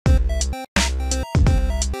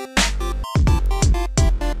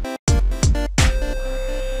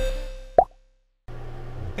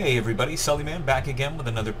Hey everybody, Sullyman back again with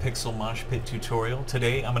another Pixel Moshpit tutorial.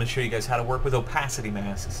 Today I'm going to show you guys how to work with opacity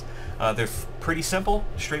masks. They're pretty simple,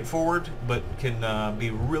 straightforward, but can be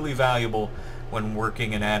really valuable when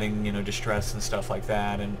working and adding, distress and stuff like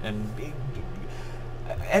that, and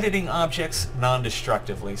editing objects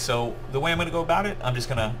non-destructively. So the way I'm going to go about it, I'm just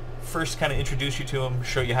going to first kind of introduce you to them,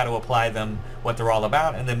 show you how to apply them, what they're all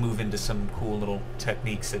about, and then move into some cool little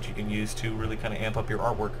techniques that you can use to really kind of amp up your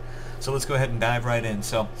artwork. So let's go ahead and dive right in.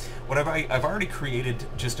 So I've already created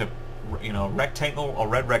just a rectangle, a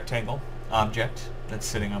red rectangle object that's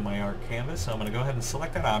sitting on my art canvas. So I'm going to go ahead and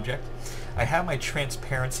select that object. I have my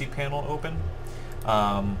transparency panel open.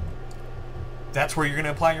 That's where you're going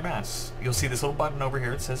to apply your mask. You'll see this little button over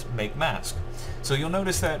here. It says Make Mask. So you'll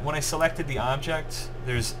notice that when I selected the object,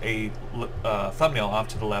 there's a thumbnail off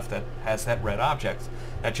to the left that has that red object.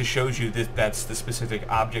 That just shows you that that's the specific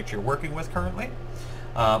object you're working with currently.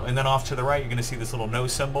 And then off to the right, you're going to see this little no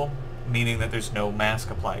symbol, meaning that there's no mask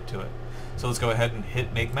applied to it. So let's go ahead and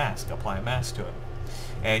hit Make Mask, apply a mask to it.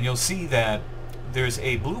 And you'll see that there's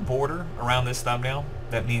a blue border around this thumbnail.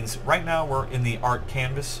 That means right now we're in the art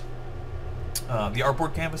canvas. The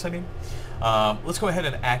artboard canvas, I mean. Let's go ahead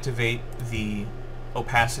and activate the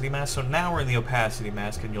opacity mask. So now we're in the opacity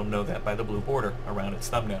mask, and you'll know that by the blue border around its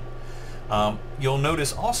thumbnail. You'll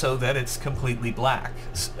notice also that it's completely black.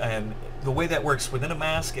 And the way that works within a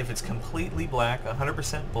mask, if it's completely black,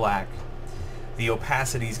 100% black, the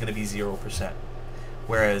opacity is going to be 0%.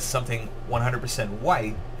 Whereas something 100%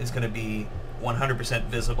 white is going to be 100%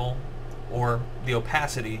 visible, or the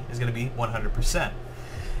opacity is going to be 100%.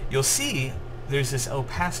 You'll see there's this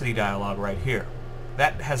opacity dialog right here.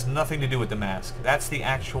 That has nothing to do with the mask. That's the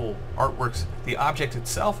actual artworks, the object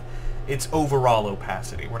itself, its overall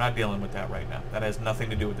opacity. We're not dealing with that right now. That has nothing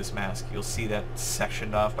to do with this mask. You'll see that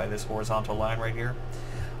sectioned off by this horizontal line right here.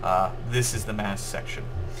 This is the mask section.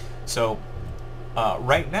 So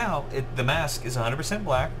right now, the mask is 100%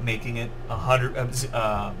 black, making it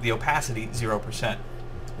the opacity 0%,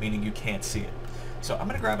 meaning you can't see it. So I'm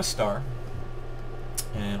going to grab a star,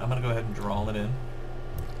 and I'm going to go ahead and draw it in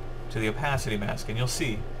to the opacity mask, and you'll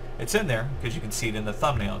see it's in there because you can see it in the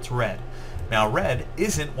thumbnail. It's red. Now red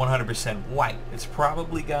isn't 100% white. It's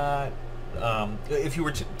probably got, if you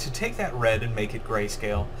were to take that red and make it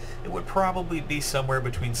grayscale, it would probably be somewhere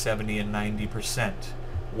between 70 and 90%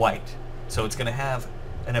 white. So it's going to have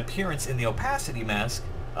an appearance in the opacity mask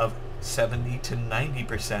of 70 to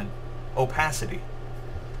 90% opacity.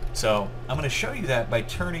 So I'm going to show you that by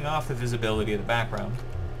turning off the visibility of the background,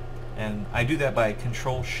 and I do that by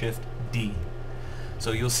Control-Shift-D.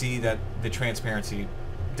 So you'll see that the transparency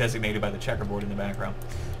designated by the checkerboard in the background,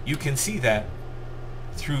 you can see that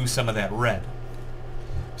through some of that red.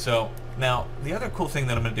 So now the other cool thing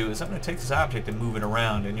that I'm going to do is I'm going to take this object and move it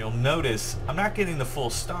around, and you'll notice I'm not getting the full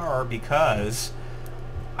star because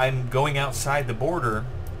I'm going outside the border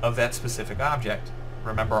of that specific object.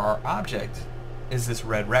 Remember, our object is this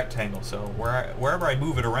red rectangle, so wherever I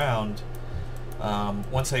move it around,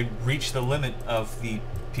 once I reach the limit of the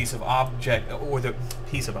piece of object,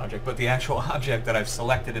 but the actual object that I've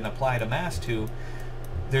selected and applied a mask to,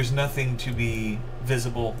 there's nothing to be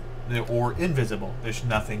visible or invisible. There's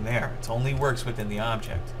nothing there. It only works within the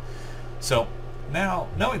object. So now,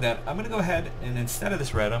 knowing that, I'm going to go ahead and instead of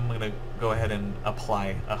this red, I'm going to go ahead and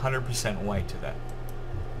apply 100% white to that.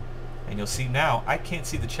 And you'll see now I can't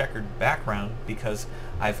see the checkered background because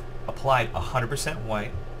I've applied 100%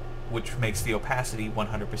 white, which makes the opacity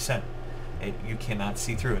 100%. You cannot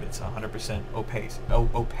see through it. It's 100%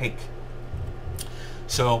 opaque.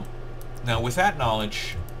 So now with that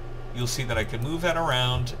knowledge, you'll see that I can move that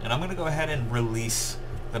around, and I'm going to go ahead and release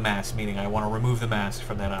the mask, meaning I want to remove the mask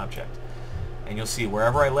from that object. And you'll see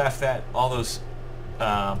wherever I left that, all those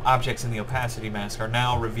objects in the opacity mask are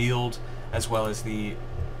now revealed, as well as the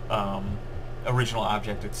original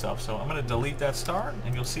object itself. So I'm going to delete that star,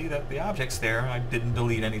 and you'll see that the object's there. I didn't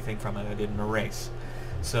delete anything from it. I didn't erase.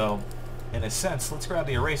 So in a sense, let's grab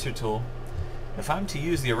the eraser tool. If I'm to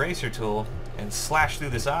use the eraser tool and slash through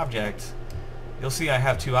this object, you'll see I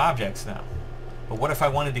have two objects now. But what if I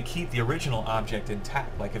wanted to keep the original object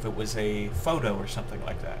intact, like if it was a photo or something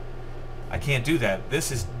like that? I can't do that.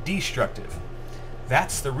 This is destructive.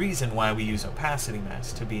 That's the reason why we use opacity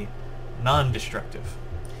masks, to be non-destructive.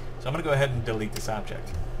 So I'm going to go ahead and delete this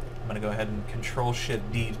object. I'm going to go ahead and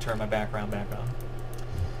Control-Shift-D to turn my background back on.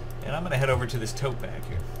 And I'm going to head over to this tote bag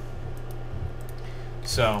here.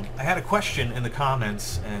 So I had a question in the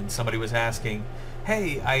comments, and somebody was asking,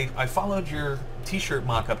 hey, I followed your t-shirt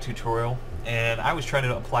mock-up tutorial, and I was trying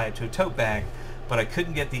to apply it to a tote bag, but I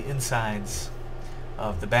couldn't get the insides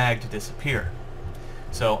of the bag to disappear.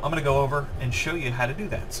 So I'm going to go over and show you how to do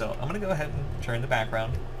that. So I'm going to go ahead and turn the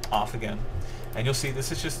background off again. And you'll see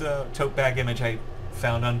this is just a tote bag image I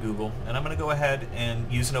found on Google. And I'm going to go ahead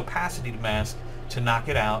and use an opacity mask to knock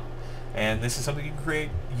it out. And this is something you can create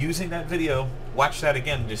using that video. Watch that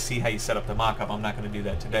again to see how you set up the mockup. I'm not going to do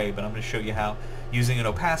that today, but I'm going to show you how using an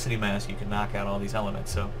opacity mask you can knock out all these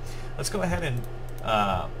elements. So let's go ahead and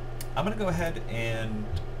I'm going to go ahead and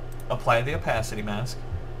apply the opacity mask.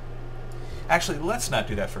 Actually, let's not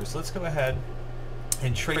do that first. Let's go ahead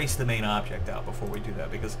and trace the main object out before we do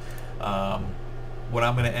that, because what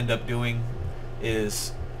I'm going to end up doing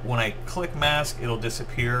is when I click mask, it'll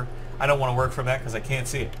disappear. I don't want to work from that because I can't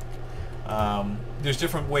see it. There's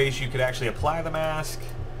different ways you could actually apply the mask.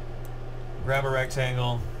 Grab a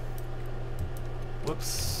rectangle.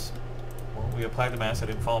 Whoops. Well, we applied the mask. I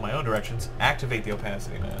didn't follow my own directions. Activate the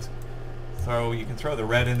opacity mask. You can throw the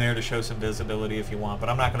red in there to show some visibility if you want, but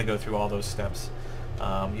I'm not going to go through all those steps.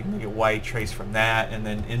 You can make it white, trace from that, and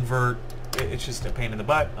then invert. It's just a pain in the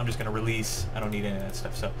butt. I'm just going to release. I don't need any of that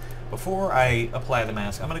stuff. So before I apply the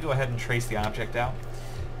mask, I'm going to go ahead and trace the object out.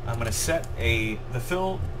 I'm going to set the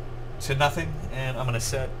fill to nothing, and I'm going to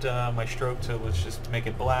set my stroke to, let's just make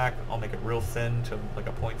it black. I'll make it real thin to like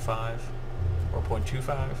a 0.5 or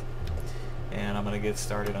 0.25, and I'm going to get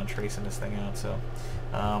started on tracing this thing out. So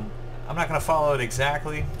I'm not going to follow it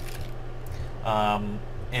exactly, and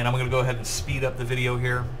I'm going to go ahead and speed up the video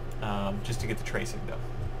here just to get the tracing done.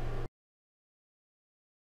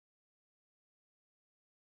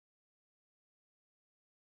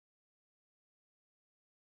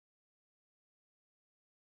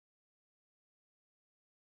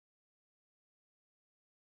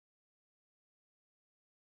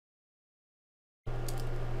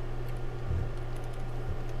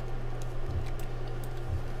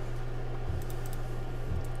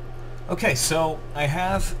 Okay, so I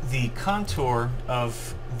have the contour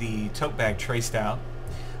of the tote bag traced out.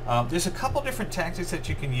 There's a couple different tactics that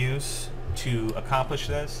you can use to accomplish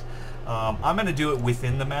this. I'm going to do it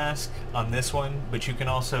within the mask on this one, but you can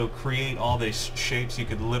also create all these shapes. You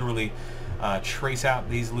could literally trace out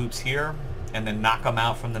these loops here and then knock them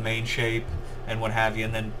out from the main shape and what have you,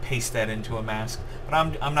 and then paste that into a mask. But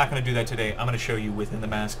I'm not going to do that today. I'm going to show you within the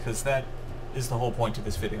mask because that is the whole point of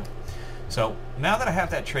this video. So now that I have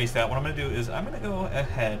that traced out, what I'm going to do is I'm going to go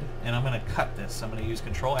ahead and I'm going to cut this. I'm going to use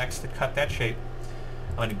Control X to cut that shape.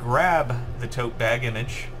 I'm going to grab the tote bag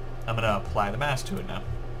image. I'm going to apply the mask to it now.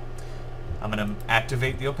 I'm going to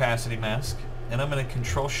activate the opacity mask, and I'm going to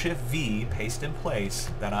Control Shift V, paste in place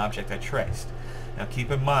that object I traced. Now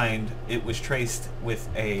keep in mind it was traced with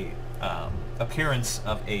a appearance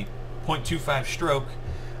of a 0.25 stroke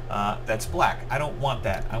that's black. I don't want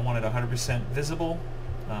that. I want it 100% visible.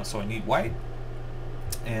 So I need white,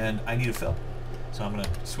 and I need a fill. So I'm going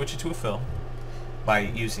to switch it to a fill by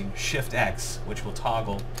using Shift X, which will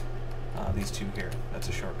toggle these two here. That's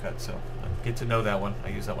a shortcut, so get to know that one.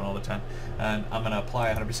 I use that one all the time. And I'm going to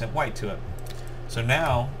apply 100% white to it. So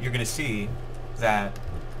now you're going to see that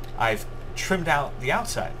I've trimmed out the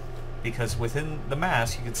outside, because within the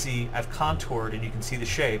mask you can see I've contoured and you can see the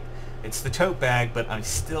shape. It's the tote bag, but I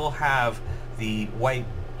still have the white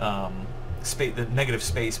the negative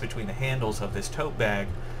space between the handles of this tote bag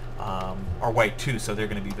are white too, so they're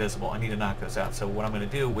going to be visible. I need to knock those out. So what I'm going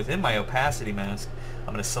to do within my opacity mask,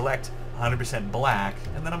 I'm going to select 100% black,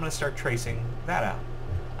 and then I'm going to start tracing that out.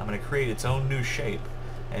 I'm going to create its own new shape,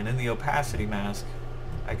 and in the opacity mask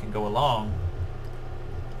I can go along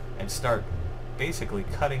and start basically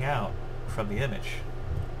cutting out from the image.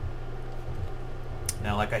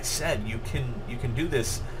 Now, like I said, you can do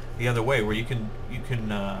this the other way, where you can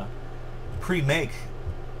pre-make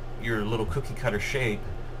your little cookie cutter shape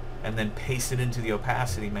and then paste it into the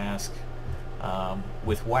opacity mask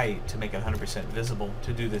with white to make it 100% visible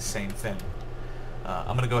to do this same thing.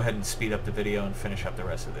 I'm going to go ahead and speed up the video and finish up the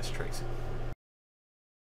rest of this tracing.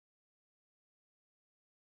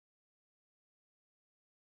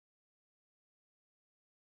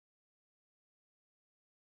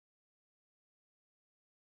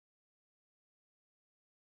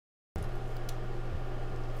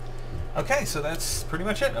 Okay, so that's pretty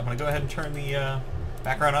much it. I'm going to go ahead and turn the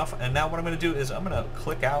background off, and now what I'm going to do is I'm going to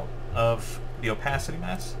click out of the opacity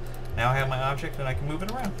mask. Now I have my object and I can move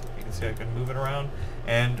it around. You can see I can move it around,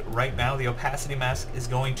 and right now the opacity mask is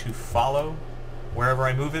going to follow wherever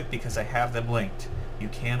I move it because I have them linked. You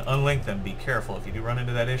can unlink them. Be careful. If you do run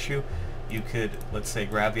into that issue, you could, let's say,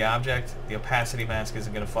 grab the object. The opacity mask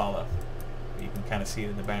isn't going to follow. You can kind of see it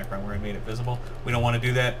in the background where I made it visible. We don't want to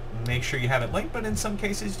do that. Make sure you have it linked, but in some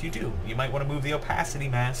cases you do. You might want to move the opacity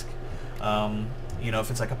mask, you know,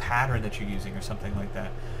 if it's like a pattern that you're using or something like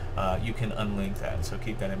that. you can unlink that, so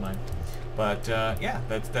keep that in mind. But yeah,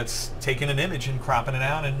 that's taking an image and cropping it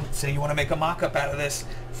out, and say you want to make a mock-up out of this,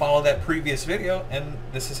 follow that previous video, and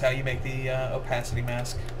this is how you make the opacity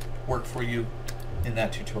mask work for you in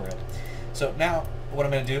that tutorial. So now what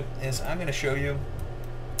I'm going to do is I'm going to show you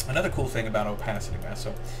another cool thing about opacity mask.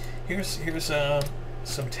 So here's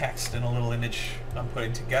some text and a little image I'm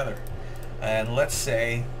putting together, and let's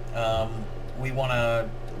say we want to,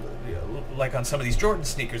 like on some of these Jordan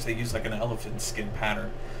sneakers, they use like an elephant skin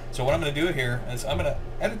pattern. So what I'm going to do here is I'm going to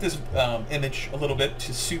edit this image a little bit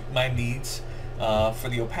to suit my needs for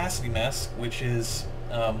the opacity mask, which is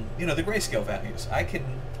you know, the grayscale values. I can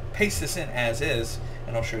paste this in as is,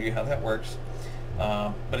 and I'll show you how that works.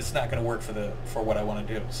 But it's not going to work for what I want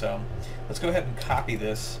to do. So let's go ahead and copy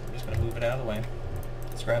this. I'm just going to move it out of the way.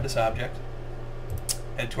 Let's grab this object,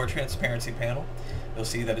 head to our transparency panel. You'll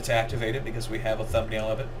see that it's activated because we have a thumbnail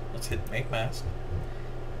of it. Let's hit Make Mask,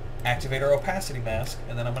 activate our opacity mask,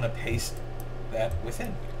 and then I'm going to paste that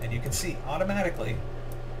within. And you can see automatically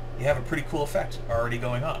you have a pretty cool effect already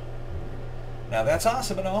going on. Now that's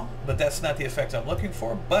awesome and all, but that's not the effect I'm looking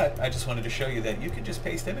for. But I just wanted to show you that you can just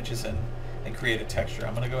paste images in and create a texture.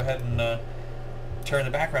 I'm going to go ahead and turn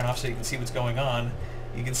the background off so you can see what's going on.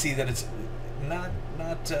 You can see that it's not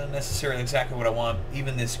necessarily exactly what I want.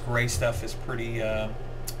 Even this gray stuff is pretty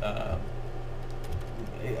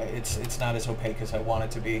it's not as opaque as I want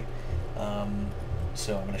it to be.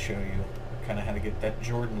 So I'm going to show you kind of how to get that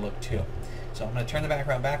Jordan look too. So I'm going to turn the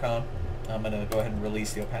background back on. I'm going to go ahead and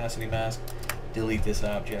release the opacity mask, delete this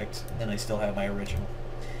object, and I still have my original.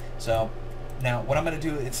 So now what I'm going to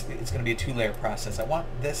do, it's going to be a two-layer process. I want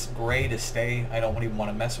this gray to stay. I don't even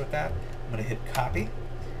want to mess with that. I'm going to hit copy,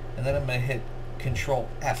 and then I'm going to hit Control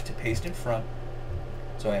F to paste in front.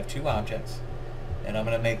 So I have two objects, and I'm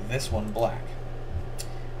going to make this one black.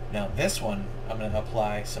 Now this one, I'm going to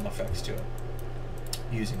apply some effects to it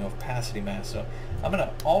using opacity mask. So I'm going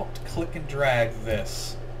to Alt click and drag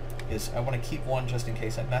this, because I want to keep one just in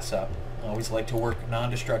case I mess up. I always like to work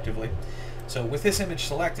non-destructively. So with this image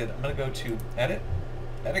selected, I'm going to go to Edit,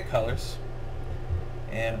 Edit Colors,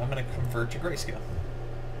 and I'm going to convert to grayscale.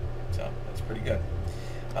 So that's pretty good.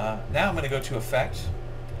 Now I'm going to go to Effect.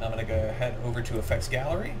 I'm going to go head over to Effects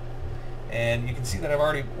Gallery, and you can see that I've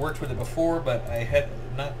already worked with it before, but I head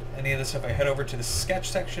not any of this stuff. I head over to the Sketch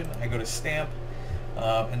section. I go to Stamp,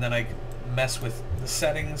 and then I mess with the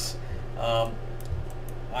settings.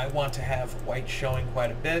 I want to have white showing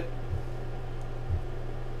quite a bit.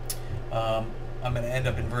 I'm going to end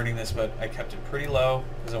up inverting this, but I kept it pretty low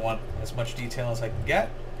because I want as much detail as I can get.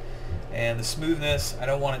 And the smoothness, I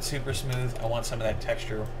don't want it super smooth. I want some of that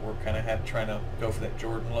texture. We're kind of trying to go for that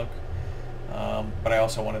Jordan look. But I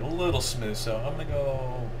also want it a little smooth, so I'm going to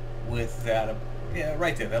go with that. Yeah,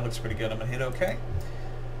 right there. That looks pretty good. I'm going to hit OK.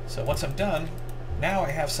 So once I'm done, now I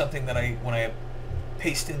have something that when I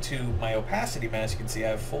paste into my opacity mask, you can see I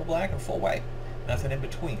have full black and full white. Nothing in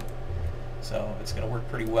between. So it's going to work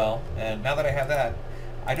pretty well. And now that I have that,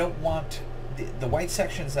 I don't want the white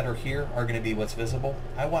sections that are here are going to be what's visible.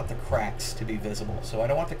 I want the cracks to be visible. So I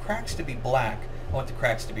don't want the cracks to be black. I want the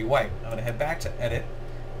cracks to be white. I'm going to head back to Edit,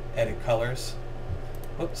 Edit Colors.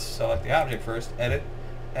 Oops, select the object first. Edit,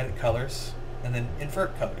 Edit Colors, and then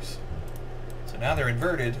Invert Colors. So now they're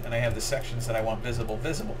inverted, and I have the sections that I want visible.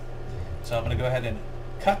 So I'm going to go ahead and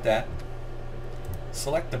cut that.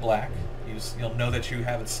 Select the black. You'll know that you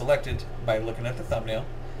have it selected by looking at the thumbnail.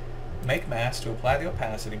 Make Mask to apply the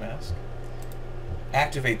opacity mask.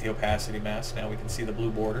 Activate the opacity mask. Now we can see the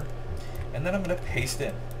blue border. And then I'm going to paste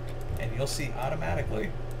in. And you'll see automatically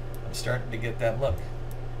I'm starting to get that look.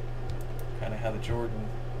 Kind of how the Jordan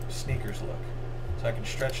sneakers look. So I can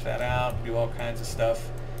stretch that out and do all kinds of stuff.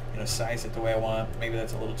 You know, size it the way I want. Maybe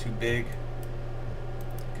that's a little too big.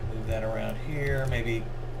 I can move that around here. Maybe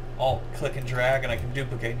Alt click and drag and I can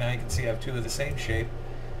duplicate. Now you can see I have two of the same shape.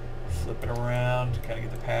 Flip it around to kind of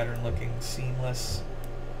get the pattern looking seamless.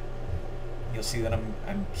 You'll see that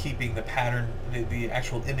I'm keeping the pattern, the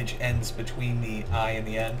actual image ends between the I and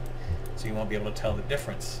the N, so you won't be able to tell the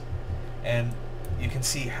difference. And you can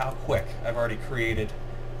see how quick I've already created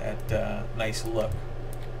that nice look.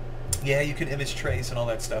 Yeah, you can image trace and all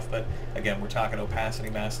that stuff, but again, we're talking opacity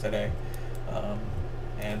mask today,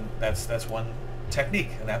 and that's one technique,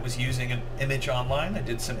 and that was using an image online. I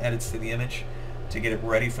did some edits to the image to get it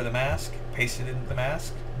ready for the mask, pasted it into the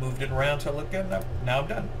mask, moved it around to look good, and now I'm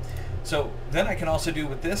done. So then I can also do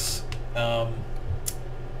with this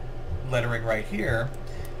lettering right here,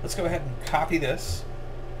 let's go ahead and copy this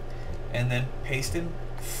and then paste in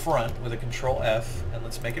front with a Control F, and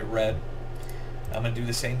let's make it red. I'm going to do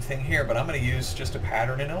the same thing here, but I'm going to use just a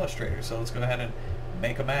pattern in Illustrator. So let's go ahead and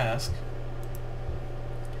make a mask.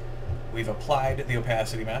 We've applied the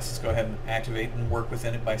opacity mask. Let's go ahead and activate and work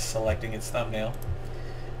within it by selecting its thumbnail.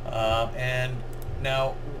 And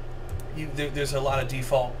now there's a lot of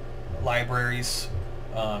default libraries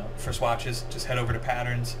for swatches. Just head over to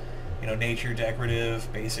patterns, nature,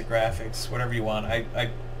 decorative, basic graphics, whatever you want. I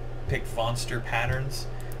picked Vonster patterns.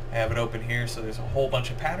 I have it open here, so there's a whole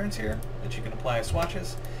bunch of patterns here that you can apply as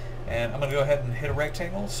swatches. And I'm going to go ahead and hit a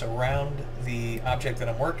rectangle surround the object that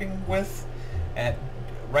I'm working with. And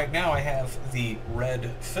right now I have the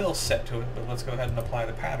red fill set to it, but let's go ahead and apply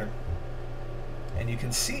the pattern. And you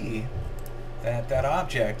can see that that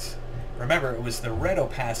object, remember, it was the red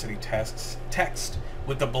opacity text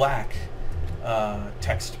with the black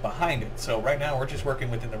text behind it. So right now we're just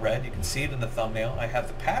working within the red. You can see it in the thumbnail. I have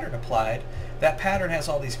the pattern applied. That pattern has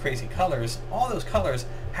all these crazy colors. All those colors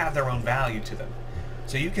have their own value to them.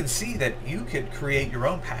 So you can see that you could create your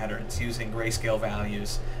own patterns using grayscale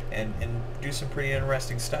values and do some pretty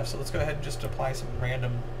interesting stuff. So let's go ahead and just apply some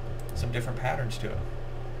different patterns to it.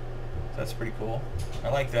 So that's pretty cool. I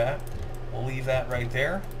like that. We'll leave that right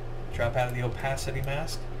there. Drop out of the opacity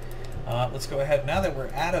mask. Let's go ahead. Now that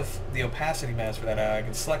we're out of the opacity mask for that, I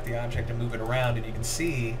can select the object and move it around, and you can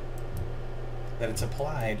see that it's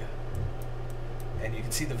applied. And you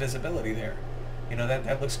can see the visibility there.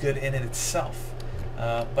 That looks good in it itself.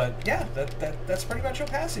 But yeah, that's pretty much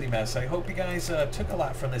opacity mask. I hope you guys took a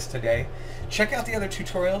lot from this today. Check out the other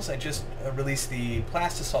tutorials. I just released the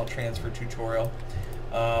plastisol transfer tutorial.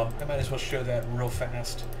 I might as well show that real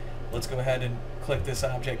fast. Let's go ahead and click this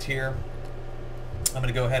object here. I'm going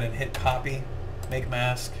to go ahead and hit copy, make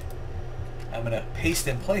mask. I'm going to paste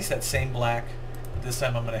in place that same black, but this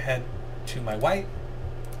time I'm going to head to my white,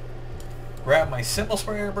 grab my simple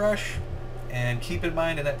sprayer brush, and keep in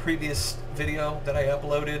mind in that previous video that I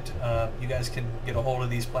uploaded, you guys can get a hold of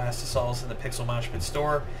these plastisols in the Pixel Moshpit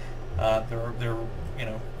store. They're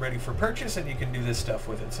ready for purchase, and you can do this stuff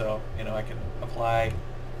with it. So I can apply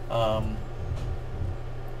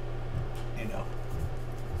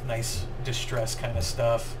nice distress kind of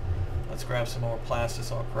stuff. Let's grab some more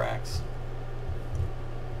plastisol cracks.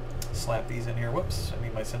 Slap these in here. Whoops, I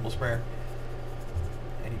need my symbol sprayer.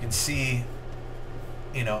 And you can see,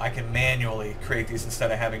 I can manually create these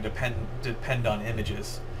instead of having to depend on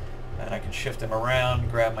images. And I can shift them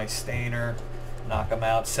around, grab my stainer, knock them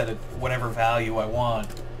out, set it whatever value I want,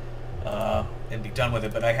 and be done with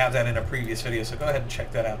it. But I have that in a previous video, so go ahead and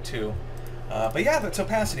check that out too. But yeah, that's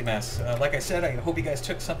opacity masks. Like I said, I hope you guys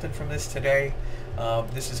took something from this today.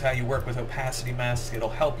 This is how you work with opacity masks. It'll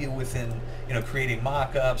help you within, creating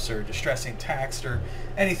mock-ups or distressing text or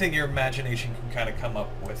anything your imagination can kind of come up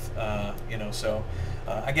with. So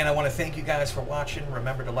again, I want to thank you guys for watching.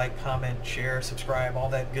 Remember to like, comment, share, subscribe, all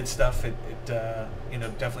that good stuff. It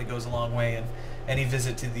definitely goes a long way, and any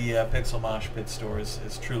visit to the Pixel Moshpit store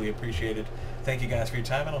is truly appreciated. Thank you guys for your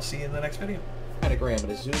time, and I'll see you in the next video. I'm going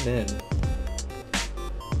to zoom in.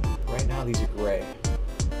 Right now these are gray,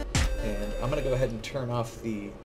 and I'm going to go ahead and turn off the